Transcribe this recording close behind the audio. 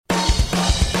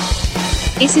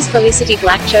This is Felicity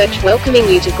Blackchurch welcoming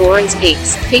you to Goran's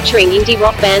Peaks, featuring indie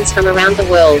rock bands from around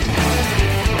the world.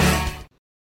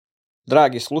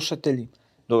 Dragi slušatelji,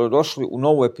 dobrodošli u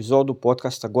novu epizodu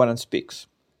podcasta Goran Speaks.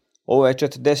 Ovo je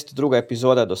 42.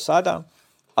 epizoda do sada,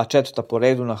 a 4. po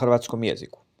redu na hrvatskom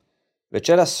jeziku.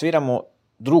 Večeras sviramo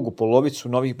drugu polovicu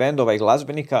novih bendova i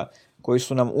glazbenika koji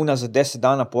su nam unazad 10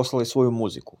 dana poslali svoju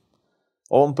muziku.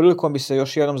 Ovom prilikom bi se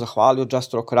još jednom zahvalio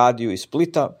Just Rock radiju iz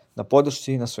Splita na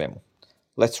podršci i na svemu.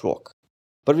 Let's rock!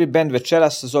 Prvi bend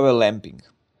večeras se zove Lamping.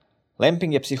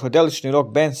 Lamping je psihodelični rock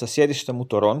band sa sjedištem u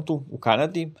Torontu, u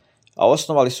Kanadi, a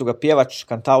osnovali su ga pjevač,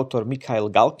 kantautor Mikhail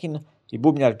Galkin i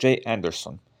bubnjar Jay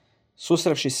Anderson.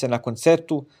 Susrevši se na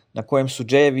koncertu na kojem su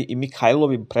Jayevi i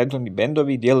Mikhailovi prethodni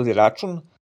bendovi dijelili račun,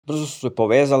 brzo su se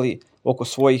povezali oko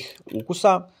svojih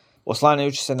ukusa,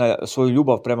 oslanjajući se na svoju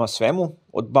ljubav prema svemu,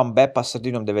 od bum bapa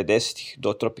sredinom 90-ih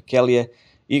do tropikelije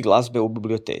i glazbe u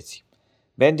biblioteci.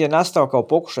 Bend je nastao kao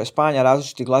pokušaj spajanja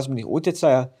različitih glazbenih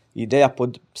utjecaja i ideja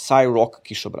pod psy rock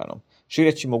kišobranom,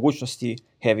 šireći mogućnosti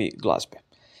heavy glazbe.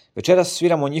 Večeras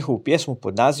sviramo njihovu pjesmu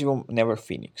pod nazivom Never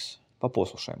Phoenix, pa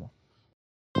poslušajmo.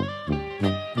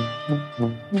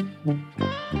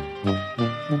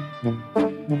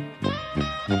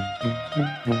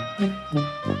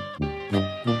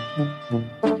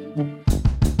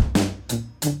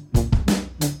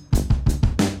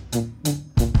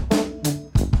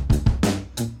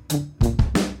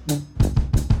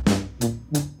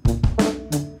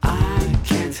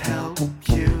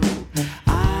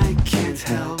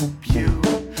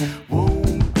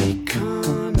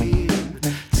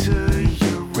 To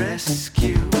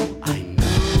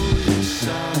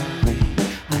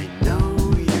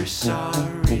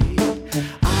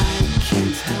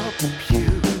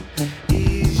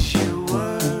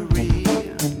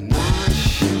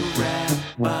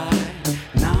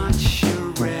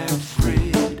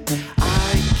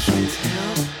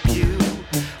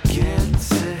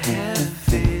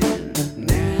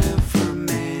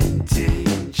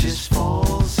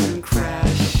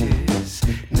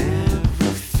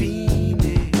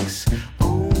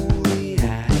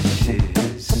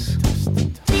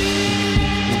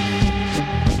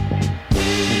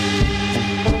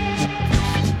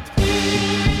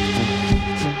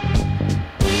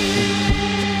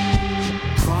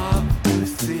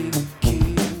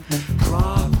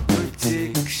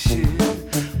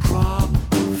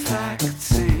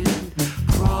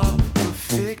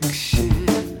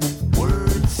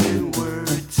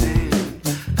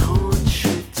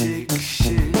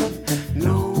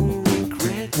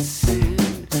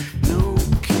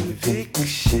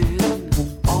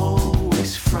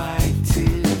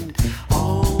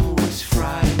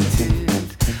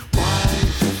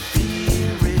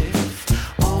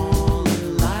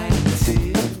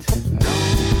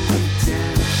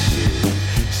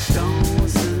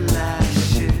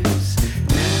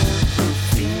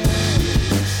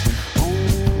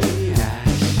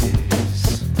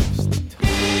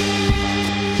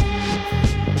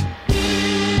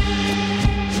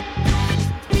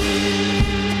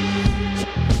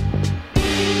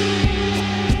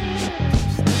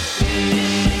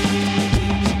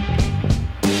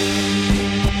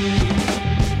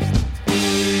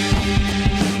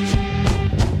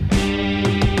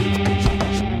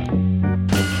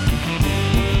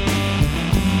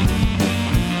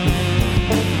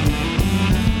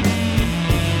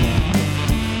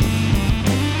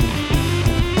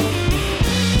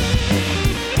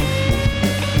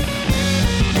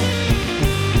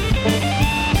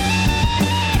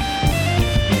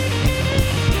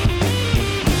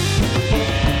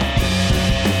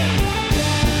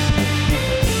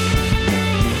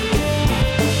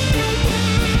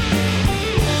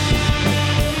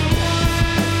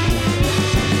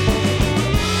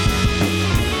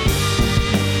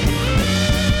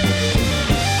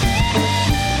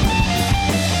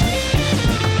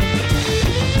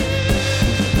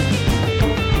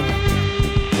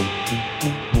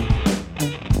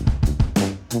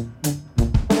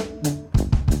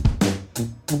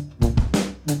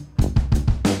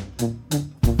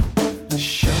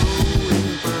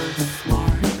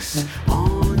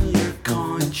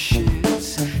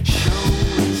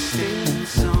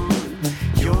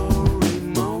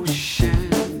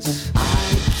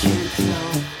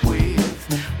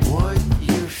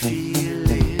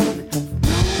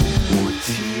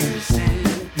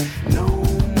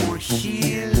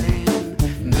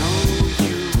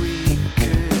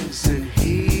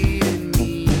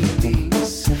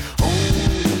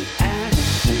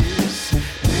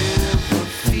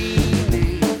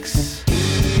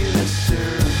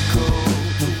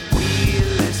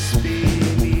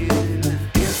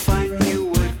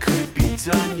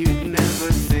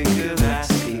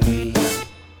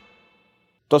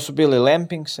To su bili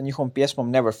Lamping sa njihovom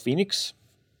pjesmom Never Phoenix.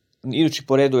 Idući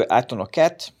po redu je Atono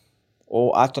Cat.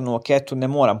 O Atonu Catu ne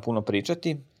moram puno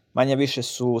pričati, manje više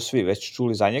su svi već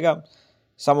čuli za njega.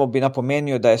 Samo bi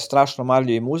napomenuo da je strašno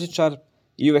marljivi muzičar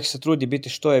i uvijek se trudi biti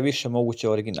što je više moguće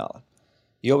originala.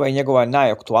 I ova je njegova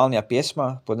najaktualnija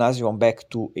pjesma pod nazivom Back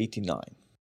to 89.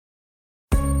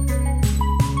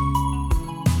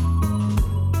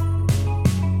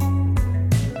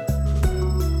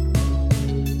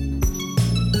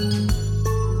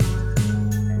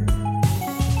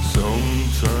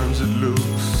 Sometimes it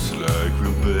looks like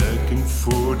we're back in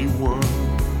 41.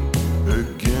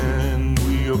 Again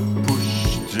we are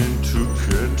pushed into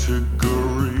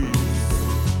categories.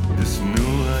 This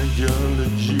new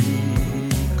ideology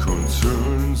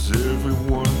concerns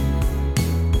everyone.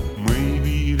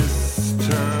 Maybe this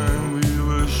time we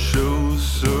will show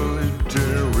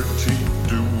solidarity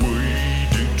the way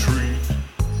they treat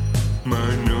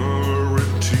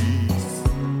minorities.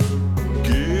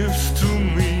 Gives to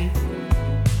me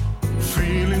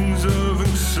feelings of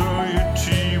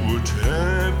anxiety. What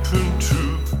happened to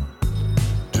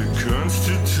the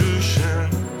Constitution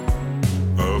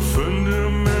of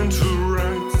fundamental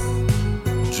rights?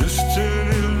 Just an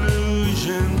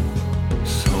illusion.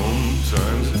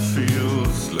 Sometimes it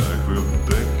feels like we're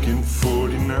back in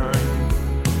 49.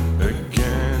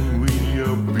 Again we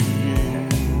are being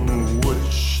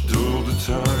watched all the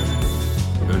time.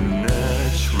 And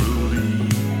naturally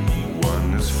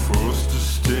one is forced to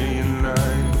stay in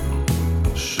line.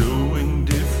 Showing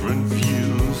different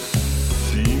views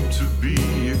seem to be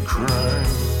a crime.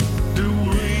 The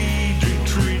way they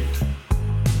treat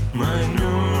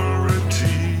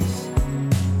minorities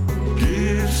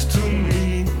gives to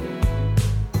me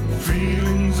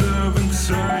feelings of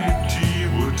anxiety.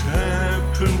 What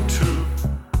happened to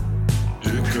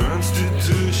the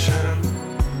Constitution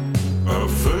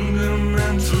of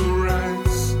fundamental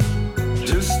rights?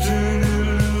 Just an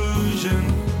illusion.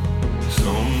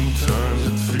 Sometimes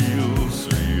it feels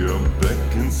we are back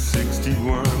in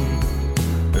 61.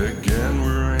 Again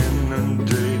we're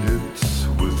inundated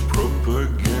with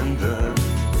propaganda.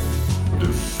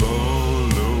 The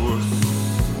followers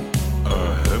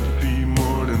are happy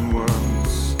more than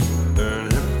once,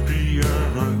 and happier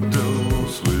are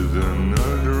those with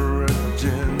another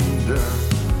agenda.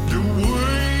 The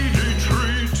way they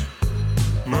treat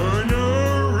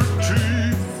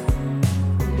minorities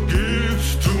gives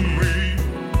to me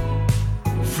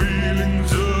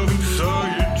feelings of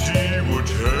anxiety. What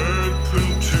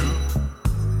happened to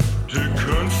the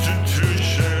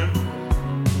Constitution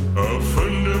of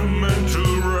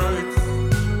fundamental rights?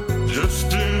 Just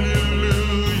an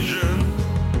illusion.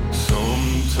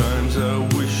 Sometimes I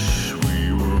wish we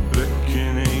were back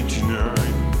in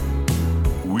 89.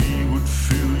 We would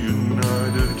feel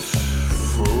united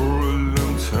for a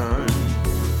long time.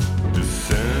 The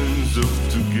sense of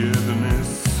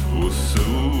togetherness was so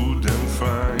damn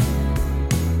fine.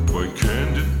 Why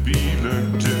can't it be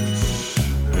like that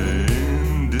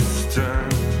in this time?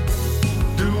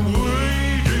 The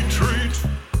way they treat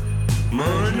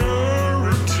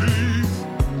minorities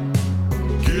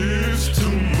gives to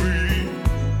me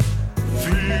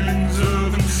feelings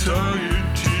of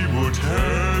anxiety. What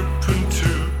happened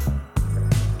to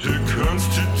the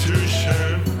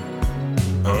Constitution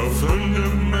of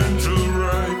fundamental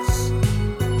rights?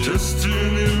 Just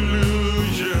an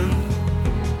illusion.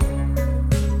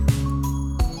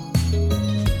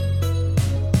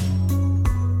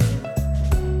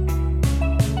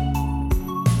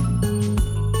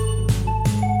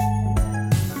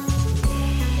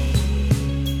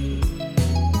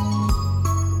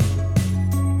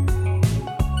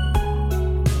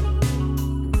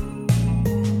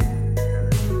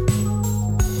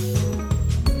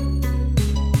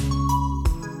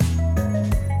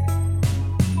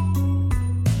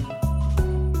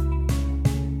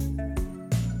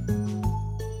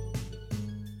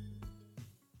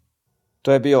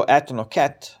 To je bio Atono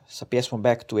Cat sa pjesmom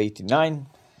Back to 89.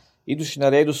 Idući na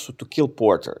redu su To Kill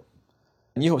Porter.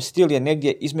 Njihov stil je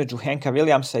negdje između Hanka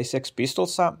Williamsa i Sex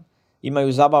Pistolsa.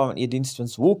 Imaju zabavan jedinstven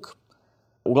zvuk.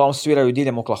 Uglavnom sviraju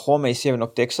diljem Oklahoma i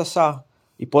sjevernog Teksasa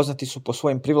i poznati su po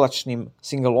svojim privlačnim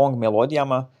sing-along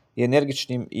melodijama i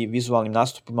energičnim i vizualnim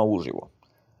nastupima uživo.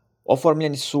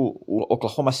 Oformljeni su u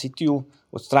Oklahoma Cityu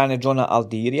od strane Johna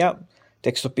Aldirija,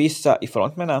 tekstopisca i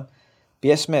frontmana.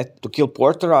 Pjesme To Kill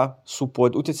Portera su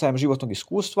pod utjecajem životnog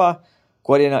iskustva,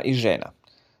 korijena i žena.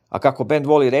 A kako band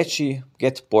voli reći,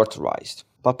 get porterized.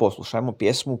 Pa poslušajmo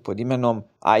pjesmu pod imenom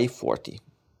I-40.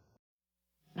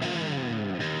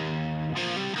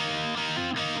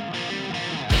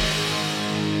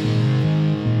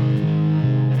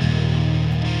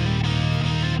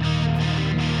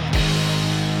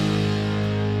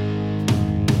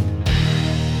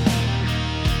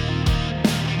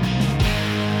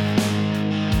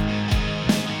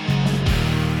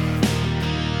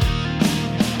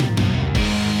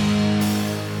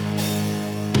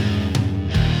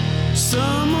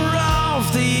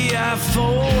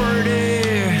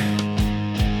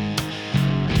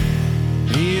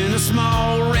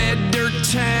 small red dirt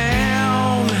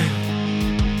town.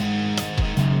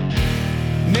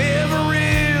 Never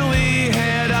really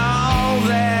had all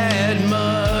that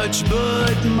much,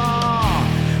 but Ma,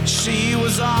 she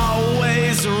was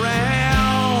always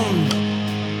around.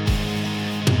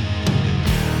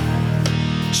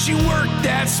 She worked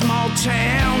that small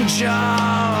town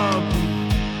job.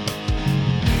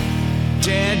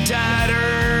 Dad died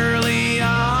early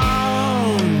on.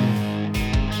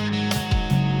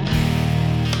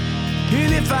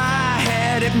 And if I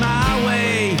had it my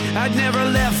way, I'd never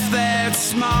left that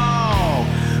small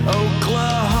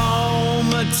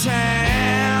Oklahoma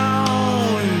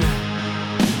town.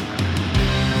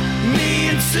 Me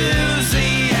and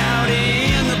Susie out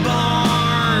in the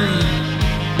barn,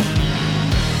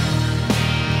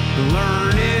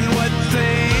 learning what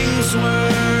things were.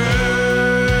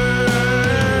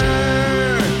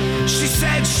 She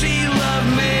said she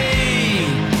loved me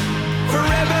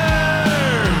forever,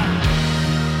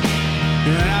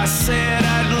 and I said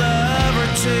I'd love her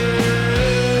too.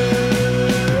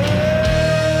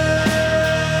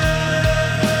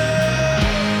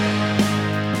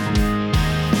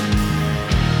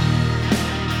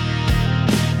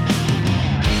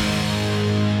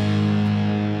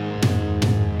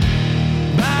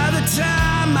 By the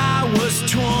time I was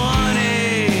 20,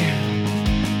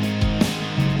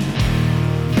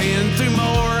 been through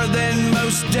more than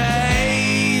most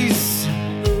days.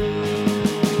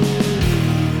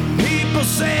 People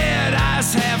said I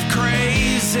was half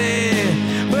crazy,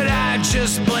 but I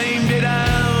just blamed it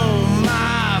on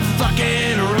my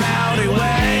fucking rowdy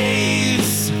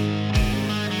ways.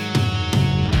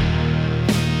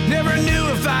 Never knew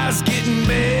if I was getting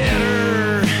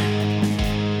better.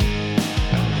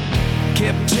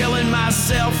 Kept telling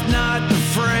myself not to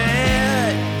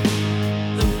fret,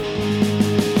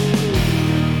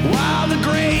 while the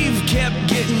grave kept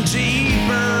getting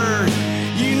deeper.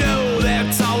 You know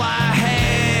that's all I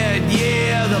had.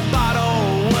 Yeah, the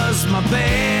bottle was my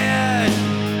bed.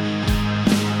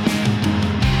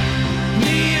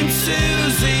 Me and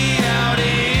Susie out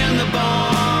in the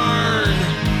barn,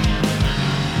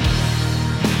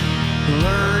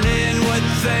 learning what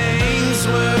things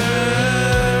were.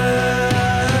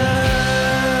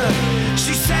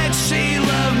 She said she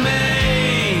loved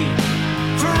me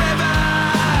forever.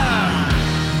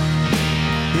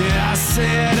 Yeah, I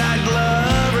said I'd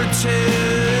love her too.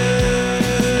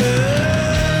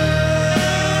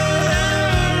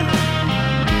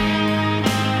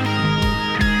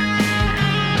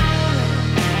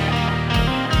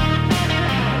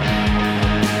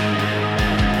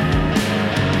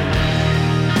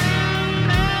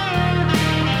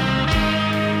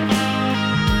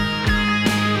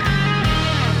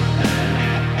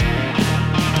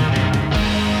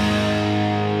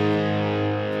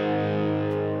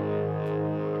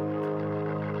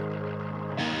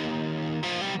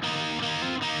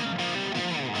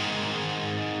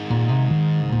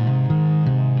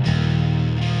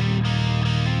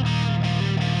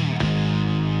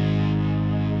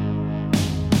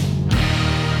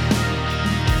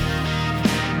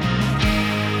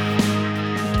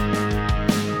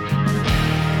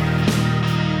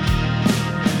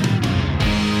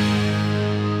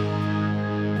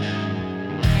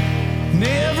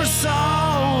 Never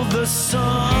saw the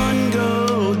sun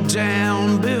go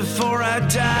down before I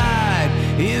died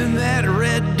in that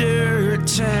red dirt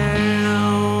town.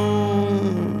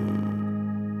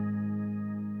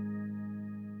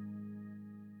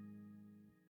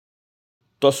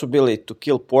 To su bili To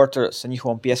Kill Porter sa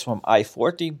njihovom pjesmom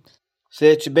I-40.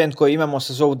 Sljedeći band koji imamo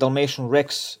se zovu Dalmatian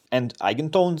Rex and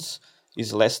Eigentones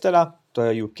iz Leicestera, to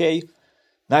je UK,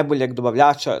 najboljeg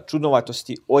dobavljača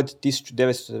čudnovatosti od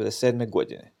 1997.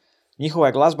 godine. Njihova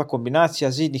je glazba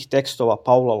kombinacija zidnih tekstova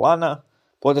Paula Lana,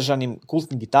 podržanim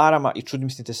kultnim gitarama i čudnim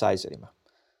synthesizerima.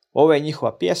 Ovo je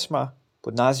njihova pjesma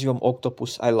pod nazivom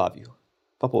Octopus I Love You.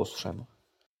 Pa poslušajmo.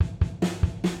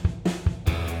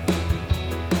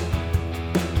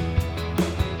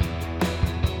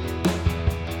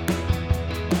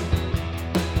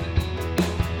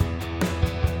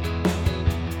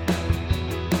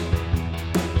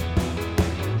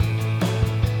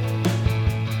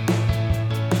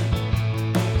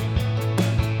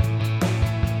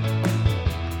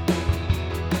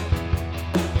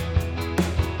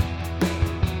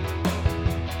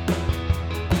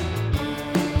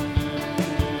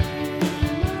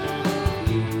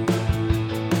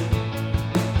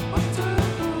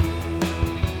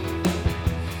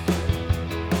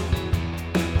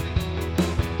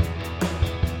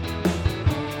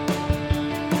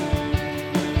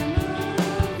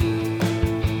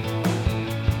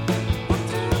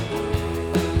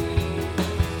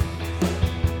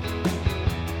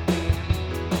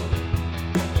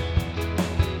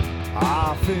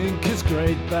 think it's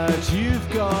great that you've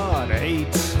got 8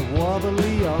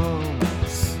 wobbly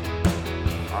arms.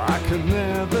 I could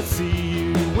never see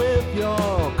you with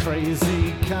your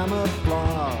crazy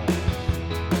camouflage.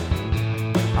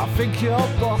 I think you're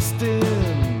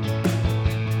Boston,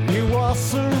 you are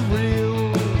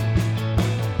surreal.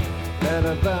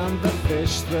 Better than the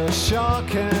fish, the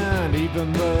shark, and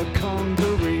even the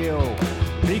conga eel.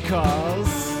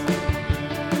 Because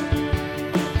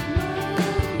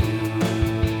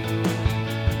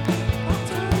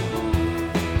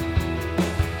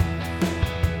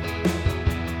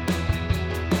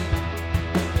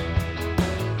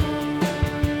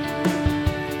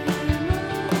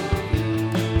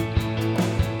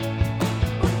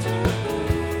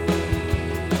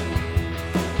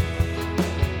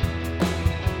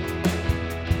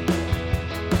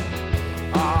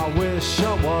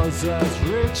I was as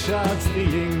rich as the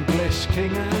English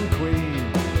king and queen.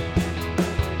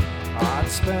 I'd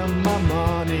spend my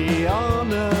money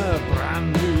on a brand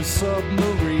new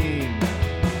submarine.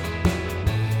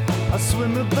 I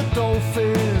swim with the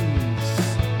dolphins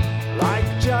like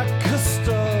Jack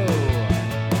Cousteau.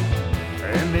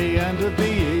 In the end of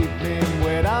the evening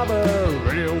we'd have a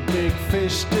real big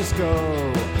fish disco.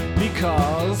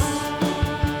 Because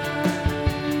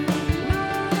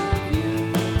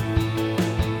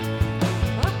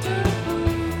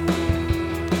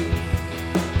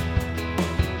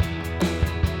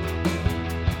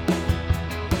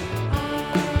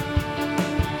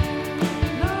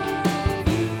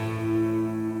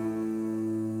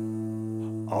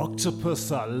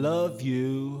octopus, I love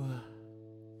you.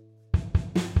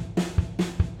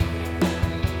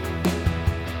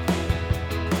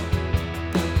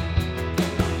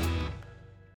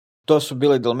 To su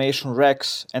bili Dalmatian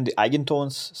Rex and the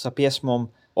Eigentones sa pjesmom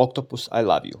Octopus I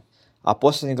Love You. A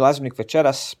posljednji glazbenik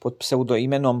večeras pod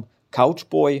pseudoimenom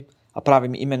Couchboy, a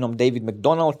pravim imenom David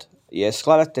McDonald, je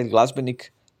skladatelj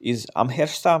glazbenik iz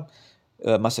Amhersta,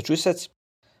 Massachusetts.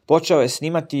 Počeo je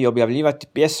snimati i objavljivati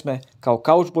pjesme kao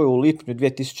Couchboy u lipnju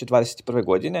 2021.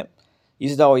 godine.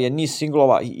 Izdao je niz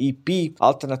singlova i EP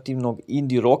alternativnog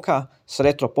indie roka s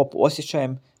retro pop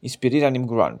osjećajem inspiriranim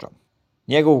grungeom.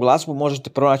 Njegovu glazbu možete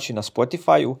pronaći na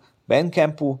Spotifyu,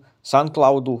 Bandcampu,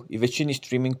 Soundcloudu i većini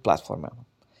streaming platformama.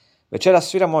 Večeras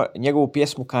sviramo njegovu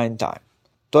pjesmu Kind Time.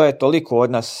 To je toliko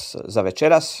od nas za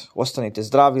večeras. Ostanite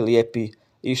zdravi, lijepi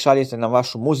i šaljite nam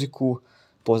vašu muziku.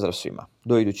 Pozdrav svima.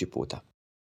 Do idući puta.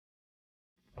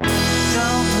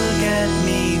 Don't look at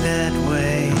me that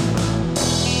way.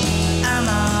 I'm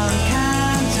on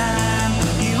kind time.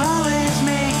 You always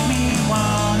make me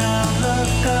wanna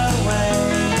look away.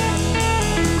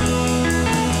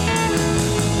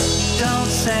 Don't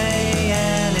say